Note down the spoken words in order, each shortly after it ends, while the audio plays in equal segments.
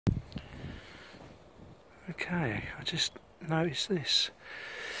Okay, I just noticed this.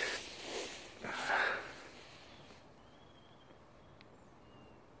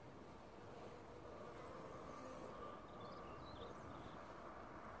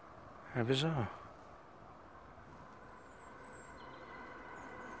 How bizarre.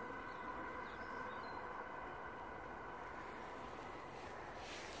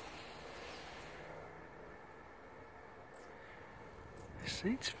 There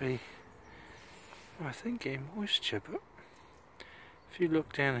seems to be, I think, getting moisture, but if you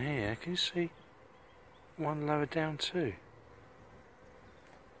look down here, can you see one lower down too?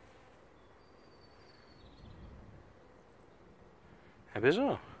 How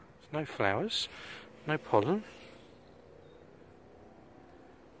bizarre. There's no flowers, no pollen.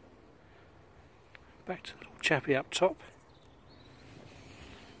 Back to the little chappie up top.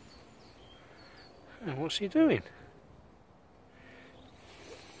 And what's he doing?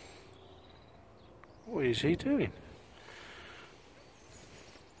 What is he doing?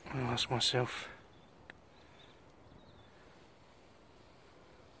 I'll ask myself.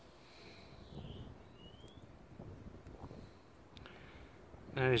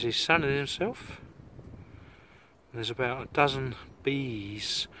 Now is he sunning himself? There's about a dozen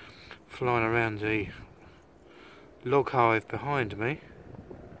bees flying around the log hive behind me.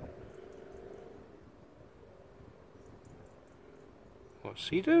 What's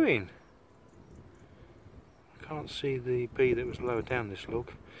he doing? I can't see the bee that was lower down this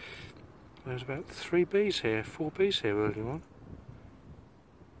log. There's about 4 bees here earlier on.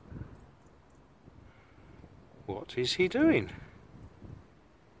 What is he doing?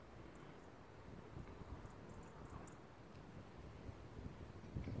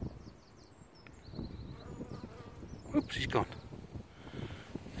 Oops, he's gone.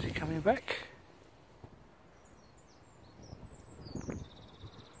 Is he coming back?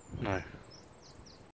 No.